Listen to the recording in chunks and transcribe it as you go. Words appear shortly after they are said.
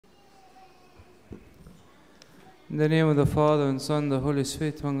In the name of the Father and Son, the Holy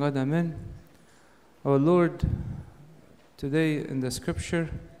Spirit, one God, Amen. Our Lord, today in the scripture,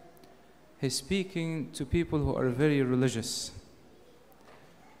 He's speaking to people who are very religious.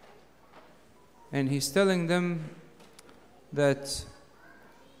 And He's telling them that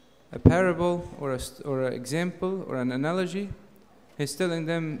a parable or an example or an analogy, He's telling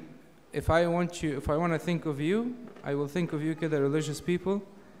them, if I want to think of you, I will think of you, the religious people,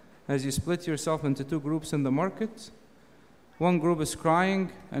 as you split yourself into two groups in the market. One group is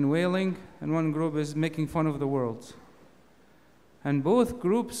crying and wailing, and one group is making fun of the world. And both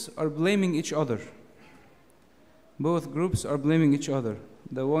groups are blaming each other. Both groups are blaming each other.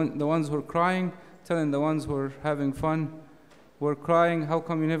 The ones who are crying, telling the ones who are having fun, we're crying, how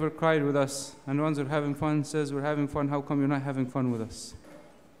come you never cried with us? And the ones who are having fun says, we're having fun, how come you're not having fun with us?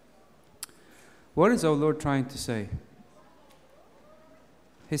 What is our Lord trying to say?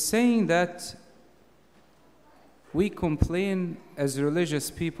 He's saying that we complain as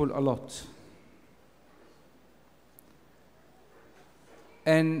religious people a lot.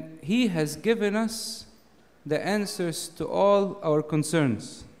 And He has given us the answers to all our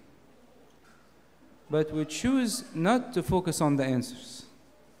concerns. But we choose not to focus on the answers.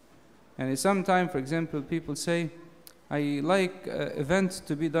 And sometimes, for example, people say, I like events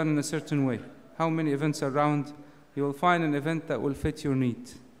to be done in a certain way. How many events are around? You will find an event that will fit your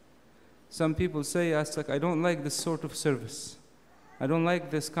need. Some people say, I don't like this sort of service. I don't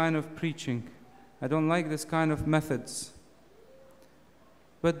like this kind of preaching. I don't like this kind of methods.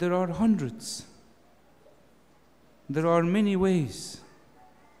 But there are hundreds. There are many ways.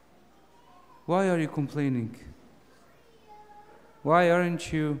 Why are you complaining? Why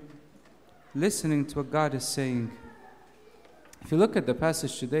aren't you listening to what God is saying? If you look at the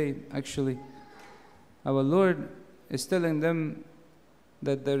passage today, actually, our Lord is telling them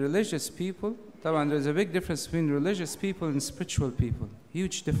that the religious people, there's a big difference between religious people and spiritual people.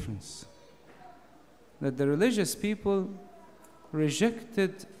 Huge difference. That the religious people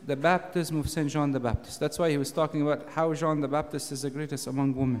rejected the baptism of St. John the Baptist. That's why he was talking about how John the Baptist is the greatest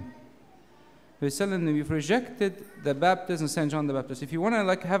among women. He was telling them, you've rejected the baptism of St. John the Baptist. If you want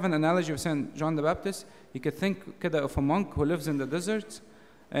to have an analogy of St. John the Baptist, you could think of a monk who lives in the desert,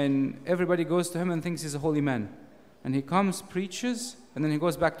 and everybody goes to him and thinks he's a holy man. And he comes, preaches, and then he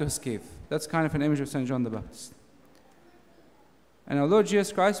goes back to his cave. That's kind of an image of St. John the Baptist. And our Lord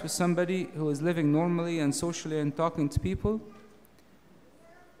Jesus Christ was somebody who was living normally and socially and talking to people.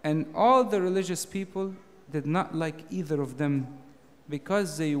 And all the religious people did not like either of them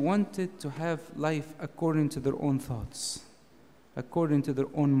because they wanted to have life according to their own thoughts, according to their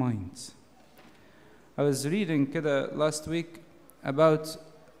own minds. I was reading last week about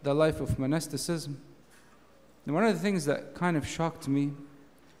the life of monasticism. And one of the things that kind of shocked me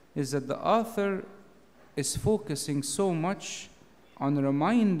is that the author is focusing so much on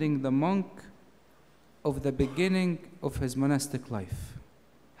reminding the monk of the beginning of his monastic life.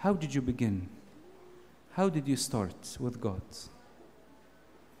 How did you begin? How did you start with God?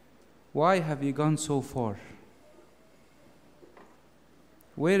 Why have you gone so far?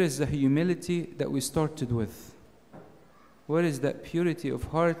 Where is the humility that we started with? Where is that purity of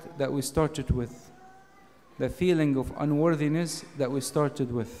heart that we started with? The feeling of unworthiness that we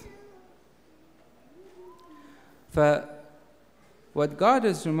started with. What God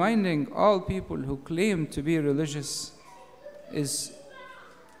is reminding all people who claim to be religious is,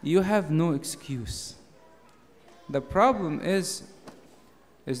 you have no excuse. The problem is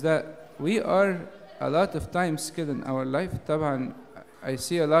that we are a lot of times skilled in our life. I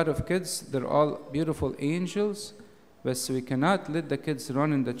see a lot of kids, they're all beautiful angels, but we cannot let the kids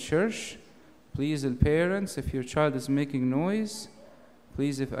run in the church. Please, the parents, if your child is making noise,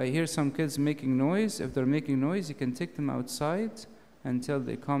 please, if I hear some kids making noise, if they're making noise, you can take them outside until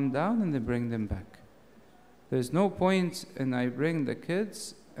they calm down and then bring them back. There's no point in I bring the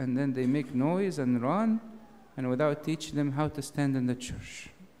kids and then they make noise and run and without teaching them how to stand in the church.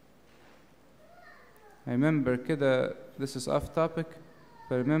 I remember this is off topic,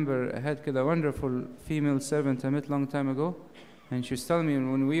 but I remember I had a wonderful female servant I met a long time ago. And she was telling me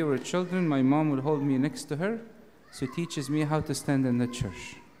when we were children, my mom would hold me next to her. She teaches me how to stand in the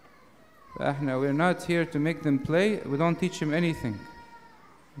church. We're not here to make them play. We don't teach them anything.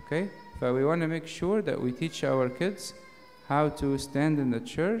 Okay? But we want to make sure that we teach our kids how to stand in the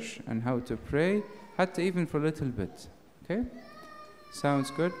church and how to pray, even for a little bit. Okay?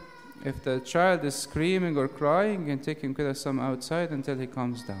 Sounds good? If the child is screaming or crying, you can take him some outside until he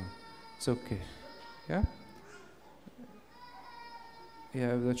calms down. It's okay. Yeah?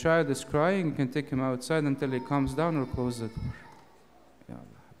 Yeah, if the child is crying, you can take him outside until he calms down or close the door. Ya Allah.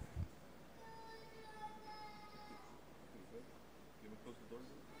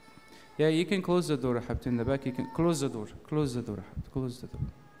 Yeah, you can close the door, Habt, in the back. You can close the door. Close the door, Habt. Close the door.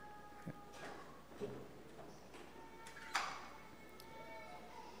 Yeah.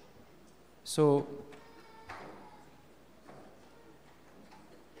 So,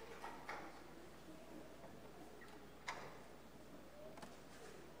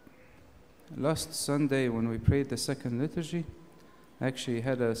 last Sunday when we prayed the second liturgy, I actually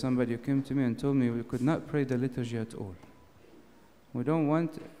had somebody who came to me and told me we could not pray the liturgy at all. We don't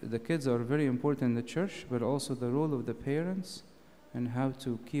want, the kids are very important in the church, but also the role of the parents and how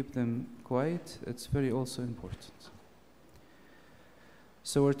to keep them quiet, it's very also important.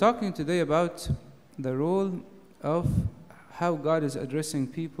 So we're talking today about the role of how God is addressing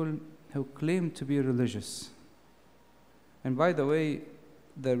people who claim to be religious. And by the way,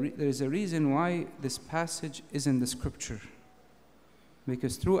 there is a reason why this passage is in the scripture.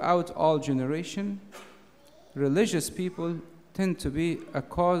 Because throughout all generation, religious people tend to be a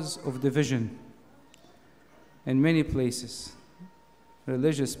cause of division in many places.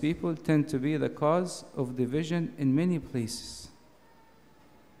 Religious people tend to be the cause of division in many places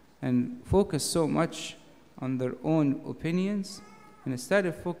and focus so much on their own opinions, and instead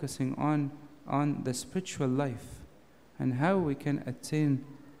of focusing on the spiritual life and how we can attain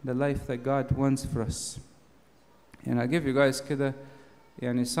the life that God wants for us. And I'll give you guys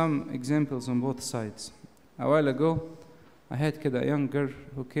some examples on both sides. A while ago, I had a young girl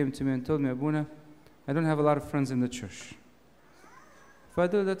who came to me and told me, Abuna, I don't have a lot of friends in the church.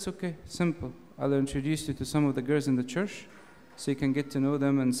 Father, that's okay, simple. I'll introduce you to some of the girls in the church so you can get to know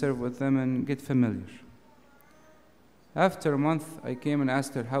them and serve with them and get familiar. After a month, I came and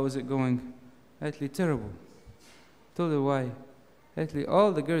asked her, how is it going? Actually, terrible. Told her why. Actually,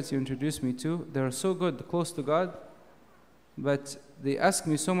 all the girls you introduced me to, they are so good, close to God, but they ask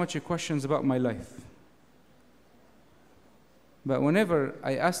me so much questions about my life. But whenever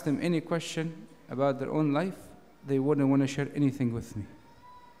I asked them any question about their own life, they wouldn't want to share anything with me.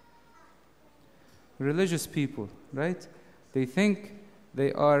 Religious people, right? They think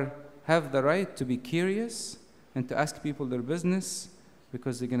they have the right to be curious and to ask people their business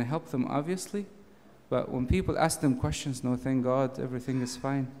because they're going to help them, obviously. But when people ask them questions, no, thank God, everything is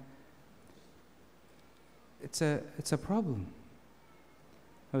fine. It's a problem.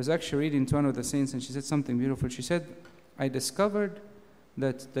 I was actually reading to one of the saints, and she said something beautiful. She said, I discovered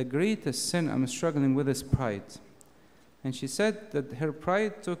that the greatest sin I'm struggling with is pride. And she said that her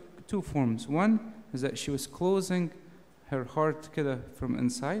pride took two forms. One is that she was closing her heart from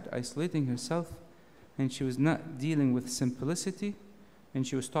inside, isolating herself, and she was not dealing with simplicity, and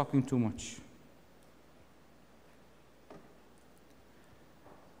she was talking too much.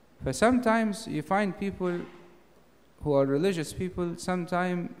 But sometimes you find people who are religious people,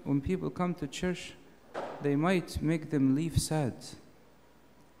 sometimes when people come to church, they might make them leave sad.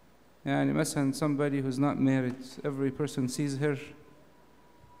 مثلا somebody who's not married, every person sees her,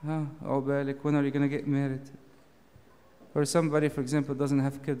 when are you going to get married? Or somebody, for example, doesn't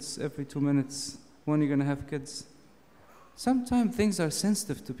have kids, every 2 minutes, when are you going to have kids? Sometimes things are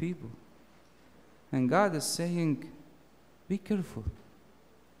sensitive to people. And God is saying, be careful.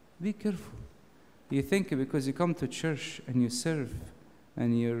 Be careful. You think because you come to church and you serve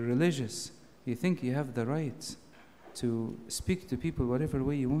and you're religious, you think you have the right to speak to people whatever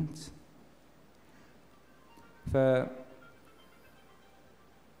way you want.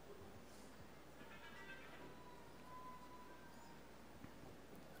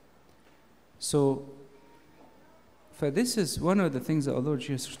 So this is one of the things that our Lord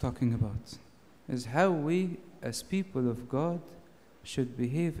Jesus is talking about, is how we as people of God should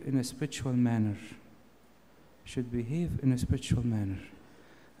behave in a spiritual manner. Should behave in a spiritual manner.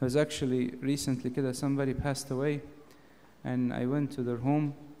 I was actually recently, somebody passed away, and I went to their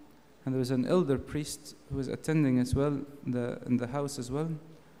home, and there was an elder priest who was attending as well, in the house as well,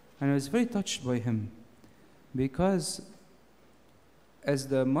 and I was very touched by him, because as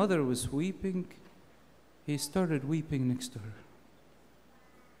the mother was weeping, he started weeping next to her.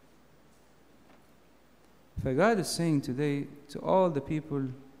 For God is saying today to all the people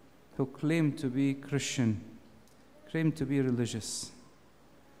who claim to be Christian, claim to be religious,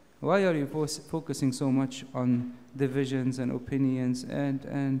 why are you focusing so much on divisions and opinions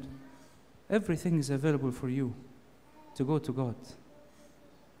and everything is available for you to go to God?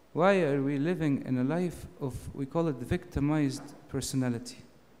 Why are we living in a life of, we call it victimized personality?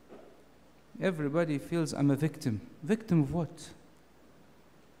 Everybody feels I'm a victim. Victim of what?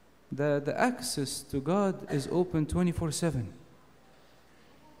 The access to God is open 24/7.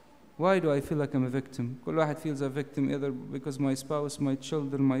 Why do I feel like I'm a victim? كل واحد feels a victim either because my spouse, my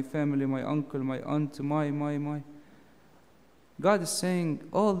children, my family, my uncle, my aunt, my. God is saying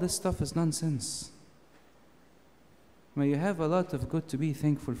all this stuff is nonsense. May you have a lot of good to be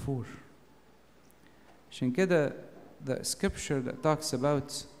thankful for. عشان كده the scripture that talks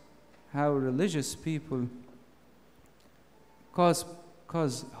about how religious people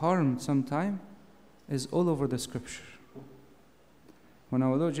cause harm sometime is all over the scripture. When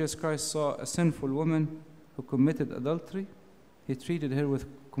our Lord Jesus Christ saw a sinful woman who committed adultery, he treated her with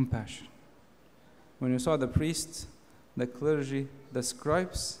compassion. When he saw the priests, the clergy, the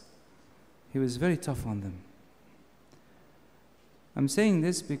scribes, he was very tough on them. I'm saying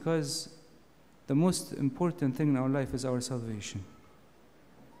this because the most important thing in our life is our salvation.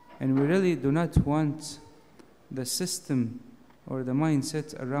 And we really do not want the system or the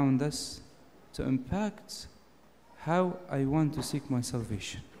mindset around us to impact how I want to seek my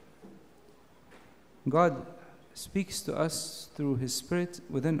salvation. God speaks to us through His Spirit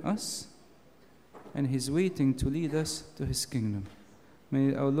within us, and He's waiting to lead us to His kingdom.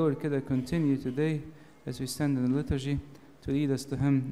 May our Lord continue today as we stand in the liturgy to lead us to Him